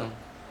 Damn.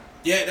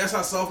 Yeah, that's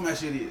how soft my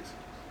shit is.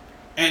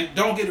 And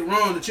don't get it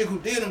wrong, the chick who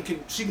did them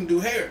she can do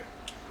hair.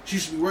 She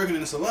should be working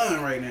in a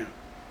salon right now.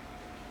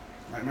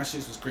 Like my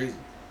shit was crazy.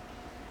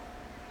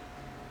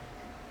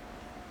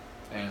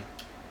 Damn.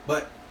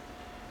 But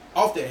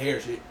off that hair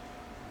shit,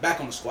 back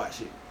on the squat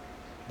shit.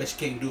 Bet you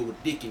can't do it with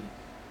a dick in you.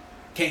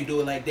 Can't do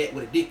it like that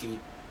with a dick in you.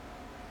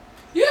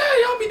 Yeah,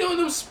 y'all be doing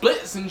them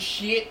splits and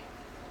shit.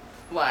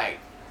 Like,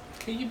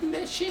 can you do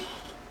that shit?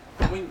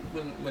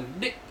 When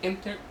dick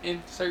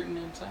inserting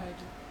inside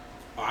you?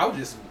 Oh, I was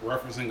just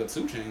referencing a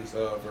 2 Chainz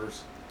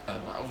verse. I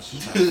was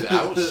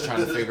just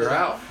trying to figure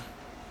out.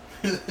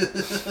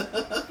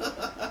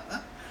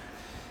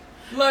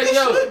 Like, They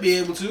yo, should be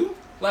able to.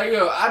 like,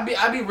 yo, I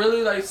be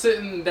really like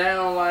sitting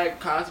down, like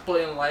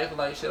contemplating life,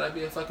 like, should I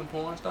be a fucking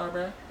porn star,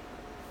 bruh?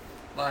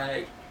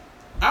 Like,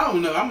 I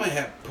don't know. I might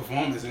have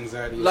performance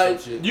anxiety or like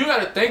some shit. you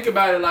gotta think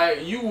about it.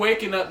 Like, you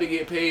waking up to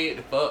get paid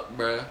to fuck,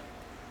 bruh.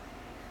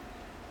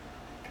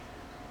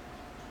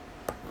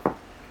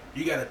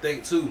 You gotta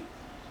think too.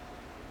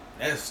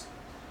 That's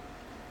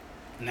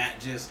not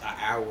just an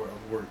hour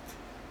of work.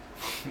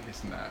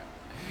 It's not.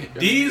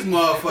 These They be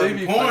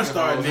motherfucking porn fucking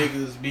star hoes.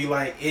 niggas be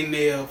like in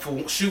there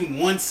for shooting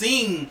one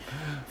scene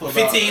for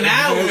 15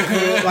 hours.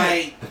 Cause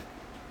like,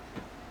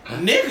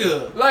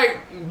 nigga.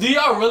 Like, do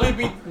y'all really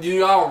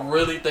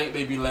think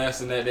they be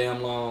lasting that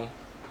damn long?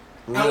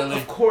 Really?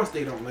 Of course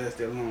they don't last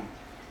that long.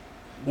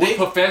 With They-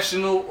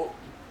 professional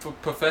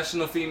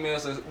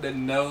females that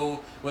know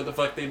what the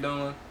fuck they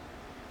doing?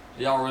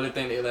 Y'all really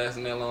think they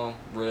lasting that long?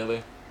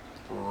 Really?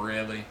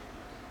 Really?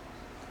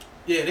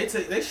 Yeah,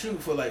 they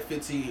shoot for like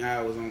 15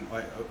 hours on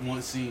like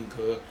one scene,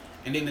 cuz.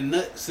 And then the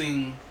nut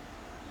scene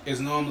is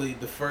normally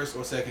the first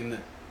or second nut.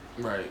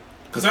 Right.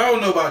 Cause I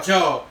don't know about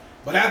y'all,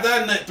 but after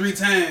I nut 3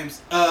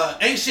 times,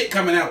 ain't shit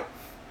coming out.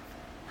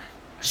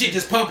 Shit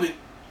just pumping.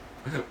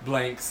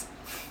 Blanks.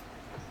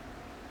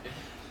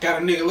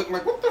 Got a nigga looking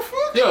like, what the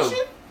fuck? Yo.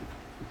 Shit?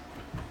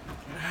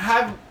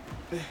 How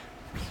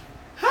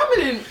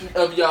many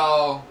of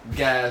y'all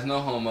guys, no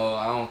homo,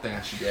 I don't think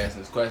I should be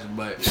asking this question,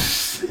 but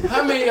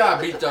how many of y'all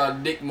beat y'all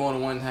dick more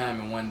than one time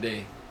in one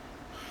day?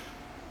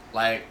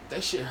 Like,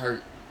 that shit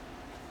hurt.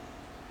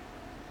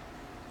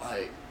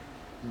 Like,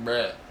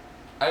 bruh,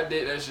 I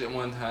did that shit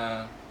one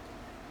time.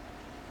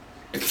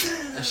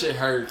 That shit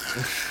hurt.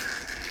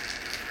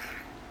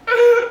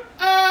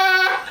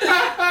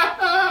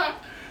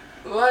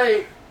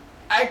 Like,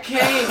 I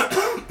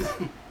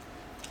can't.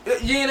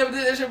 You ain't never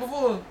did that shit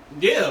before?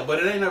 Yeah, but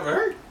it ain't never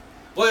hurt.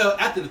 Well,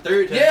 after the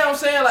 3rd time. Yeah, I'm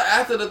saying, like,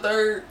 after the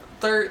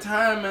third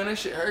time, man, that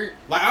shit hurt.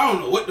 Like, I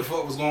don't know what the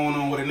fuck was going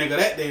on with a nigga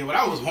that day, but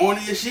I was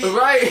horny as shit.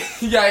 Right?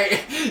 Yeah,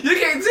 you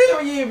can't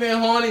tell me you ain't been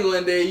horny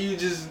one day. You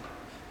just,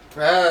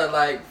 bruh,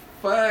 like,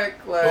 fuck,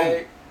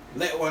 like. Boom.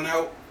 Let one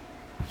out.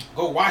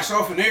 Go wash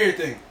off and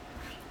everything.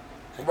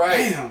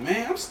 Right. Damn,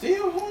 man, I'm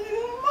still horny than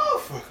a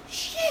motherfucker.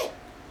 Shit.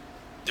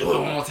 Do it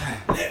one more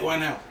time. Let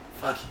one out.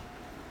 Fuck you.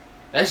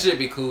 That shit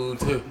be cool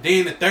too.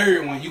 Then the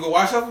third one, you go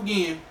wash off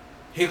again.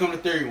 Here come the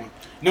third one.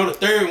 No, the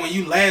third one,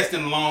 you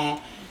lasting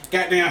long.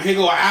 Goddamn, here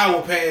go an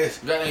hour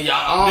past. Goddamn, y'all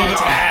all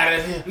tired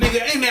of him.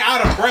 Nigga, ain't that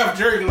out of breath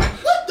jerking? Like,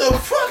 what the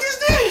fuck is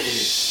this?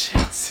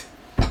 Shit.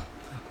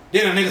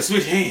 Then a nigga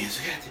switch hands.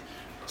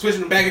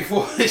 Switching them back and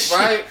forth. And shit.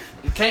 Right?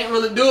 You can't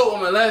really do it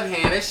with my left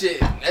hand.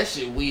 That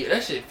shit weird.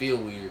 That shit feel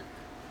weird.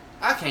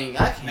 I can't do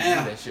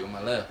that shit with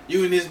my left.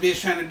 You and this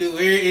bitch trying to do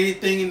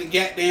anything in the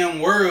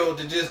goddamn world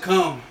to just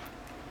come.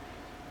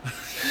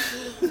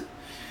 Then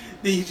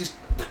you just.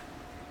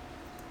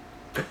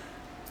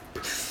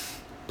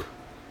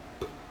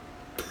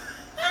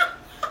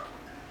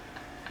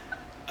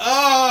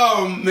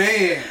 Oh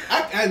man,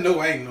 I know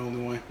I ain't the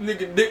only one.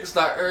 Nigga dick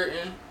start hurting.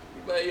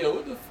 You like, yo,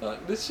 what the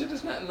fuck? This shit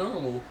is not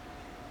normal.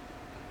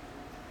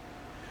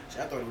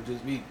 I thought it would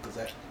just be because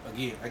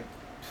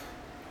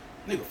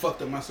nigga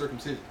fucked up my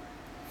circumcision.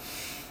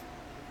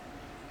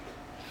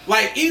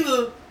 Like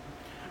either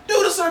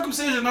do the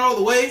circumcision all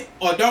the way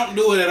or don't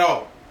do it at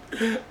all.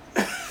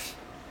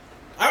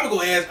 I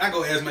go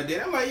ask my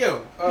dad. I'm like,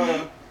 yo,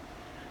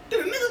 did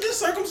a nigga get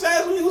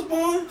circumcised when he was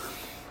born?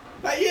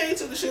 Like, yeah, he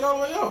took the shit all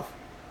the way off.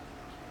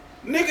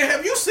 Nigga,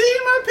 have you seen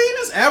my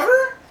penis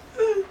ever?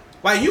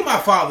 Like, you my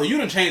father. You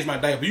done changed my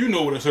diaper. You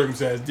know what a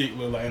circumcised dick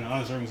look like and an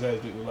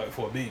uncircumcised dick look like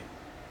for a baby.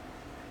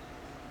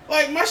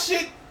 Like, my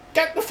shit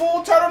got the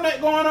full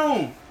turtleneck going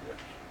on.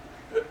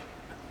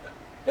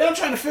 Then I'm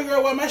trying to figure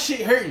out why my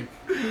shit hurting.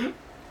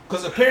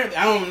 Because apparently,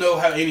 I don't know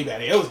how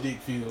anybody else dick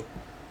feel.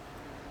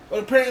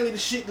 But apparently the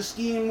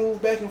skin moves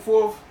back and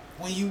forth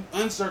when you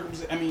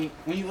uncircumcised.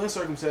 When you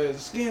uncircumcised, the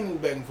skin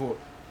moves back and forth.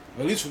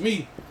 At least for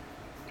me.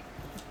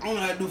 I don't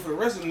know how to do for the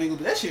rest of the niggas,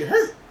 but that shit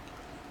hurt.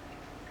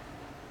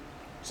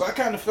 So I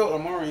kind of felt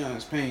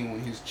Omarion's pain when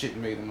his chick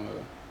made him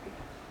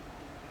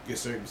get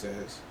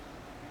circumcised.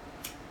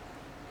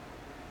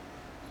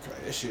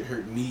 That shit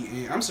hurt me,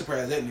 and I'm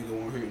surprised that nigga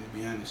won't hurt him, to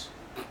be honest.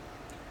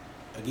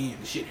 Again,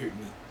 the shit hurt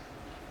me.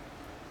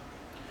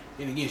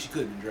 And again, she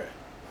could have been dry.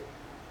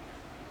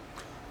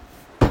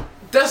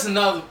 That's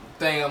another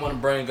thing I want to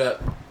bring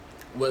up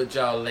with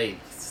y'all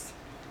ladies.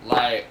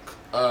 Like,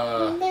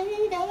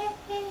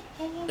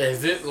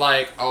 is it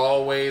like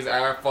always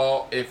our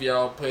fault if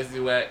y'all pussy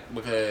whack?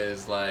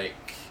 Because like,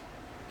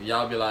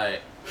 y'all be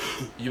like,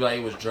 you like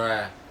it was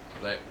dry.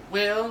 Like,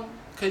 well,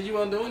 cause you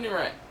weren't doing it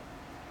right.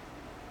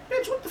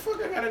 Bitch, what the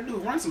fuck I gotta do?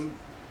 Run the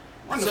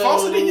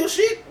faucet in your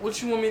shit?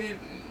 What you want me to?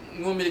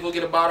 You want me to go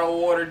get a bottle of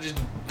water, just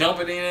dump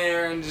it in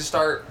there, and just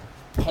start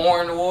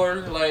pouring the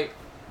water? Like,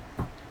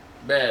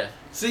 bad.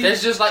 See,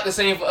 that's just like the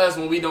same for us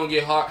when we don't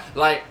get hard.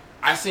 Like,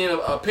 I seen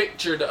a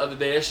picture the other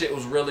day. That shit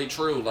was really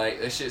true.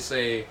 Like, that shit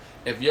say,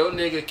 if your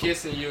nigga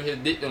kissing you, his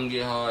dick don't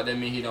get hard, that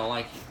mean he don't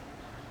like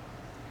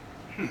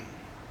you. Have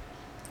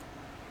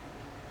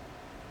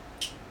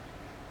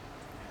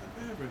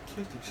I ever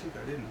kissed a chick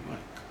I didn't like?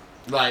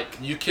 Like,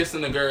 you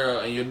kissing a girl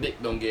and your dick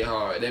don't get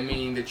hard. That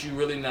mean that you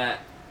really not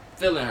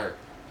feeling her.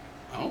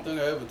 I don't think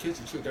I ever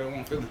kissed a chick that I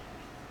wasn't feeling.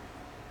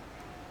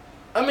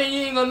 I mean, you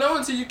ain't gonna know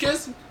until you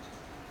kiss her.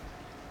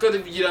 Cause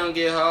if you don't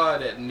get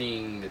hard, that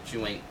mean that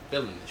you ain't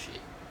feeling the shit.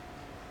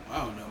 I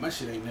don't know. My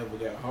shit ain't never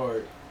got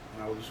hard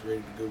when I was just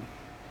ready to go.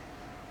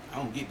 I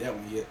don't get that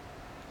one yet.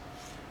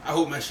 I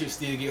hope my shit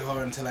still get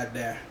hard until I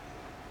die.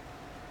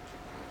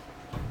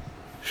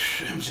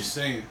 I'm just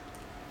saying.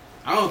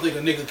 I don't think a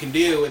nigga can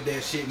deal with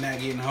that shit not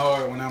getting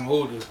hard when I'm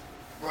older.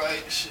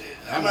 Right, shit.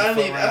 I'm gonna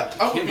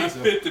be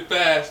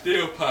 55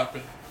 still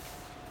popping.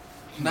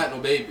 Not no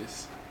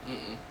babies.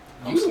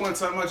 You the one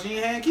talking about you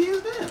ain't had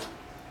kids then.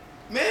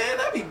 Man,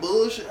 that be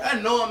bullshit. I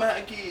know I'm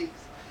having kids.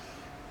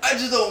 I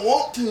just don't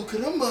want to, cause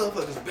them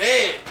motherfuckers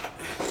bad.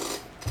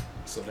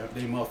 So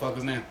they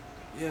motherfuckers now.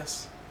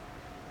 Yes.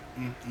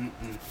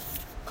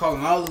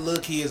 Calling all the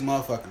little kids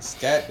motherfuckers.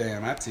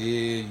 Goddamn, I tell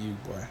you,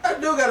 boy. I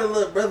do got a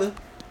little brother.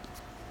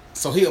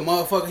 So he a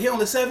motherfucker. He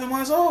only 7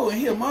 months old and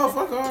he a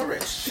motherfucker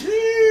already. Shit.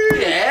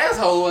 He an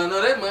asshole, I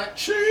know that much.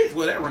 Shit.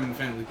 Well, that run in the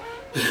family.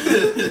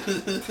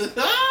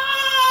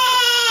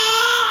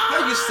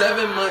 How you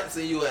 7 months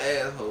and you an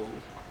asshole?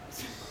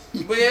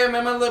 But yeah,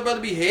 man, my little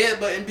brother be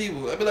headbutting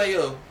people. I be like,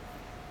 yo,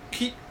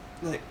 keep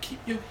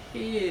your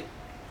head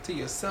to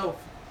yourself.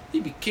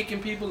 He be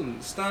kicking people in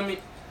the stomach,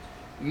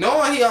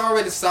 knowing he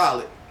already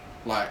solid.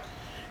 Like,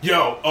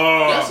 yo,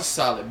 that's a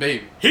solid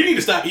baby. He need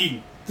to stop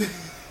eating.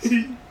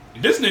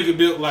 This nigga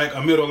built like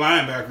a middle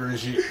linebacker and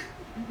shit.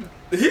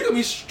 He gonna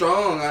be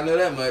strong, I know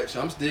that much.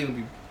 I'm still gonna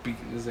be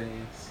beating his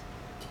ass.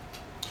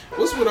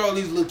 What's with all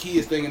these little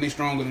kids thinking they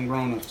stronger than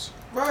grown-ups?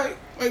 Right.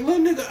 Like,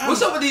 little nigga,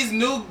 what's up with these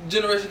new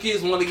generation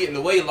kids want to get in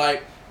the way?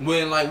 Like,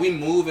 when like we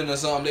moving or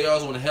something, they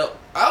always want to help.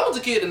 I was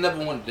a kid that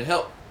never wanted to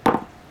help.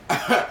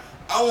 I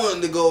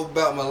wanted to go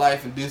about my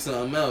life and do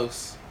something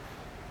else.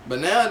 But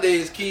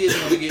nowadays, kids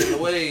want to get in the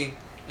way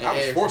and I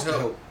was ask forced for to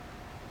help.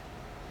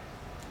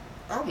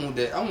 I want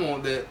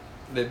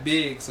that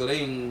big, so they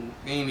ain't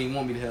even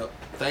want me to help.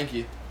 Thank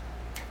you.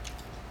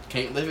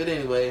 Can't live it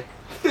anyway.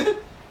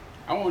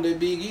 I want that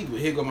big either.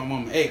 Here go my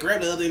mama. Hey,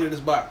 grab the other end of this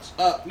box.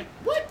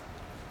 What?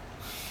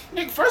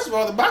 Nigga, first of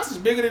all, the box is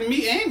bigger than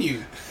me and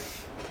you.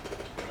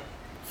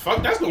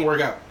 Fuck, that's gonna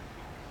work out.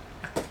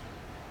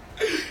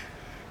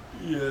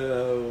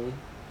 Yo.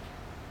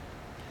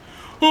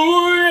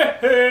 Ooh,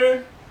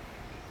 yeah.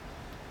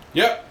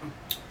 Yep.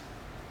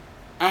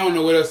 I don't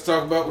know what else to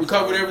talk about. We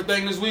covered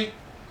everything this week.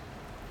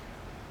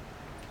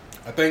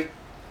 I think.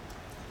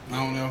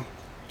 I don't know.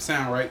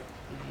 Sound right.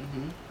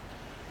 Mm-hmm.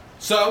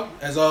 So,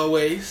 as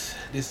always,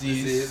 this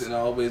is and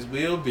always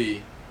will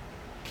be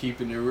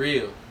keeping it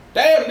real.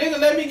 Damn, nigga,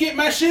 let me get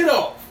my shit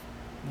off.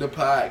 The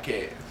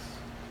podcast.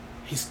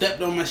 He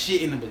stepped on my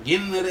shit in the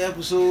beginning of the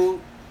episode.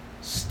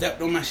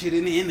 Stepped on my shit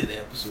in the end of the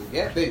episode.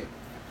 Yeah, damn.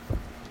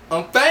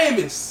 I'm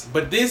famous.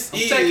 But this I'm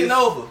is taking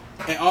over.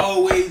 and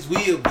always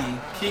will be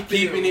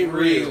keeping it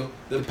real.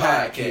 The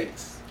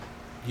podcast.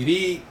 You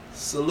need.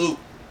 Salute.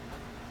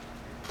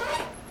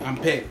 I'm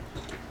petty.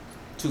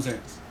 2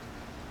 cents.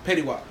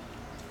 Petty Wop.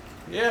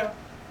 Yeah.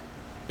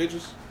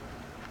 Bitches.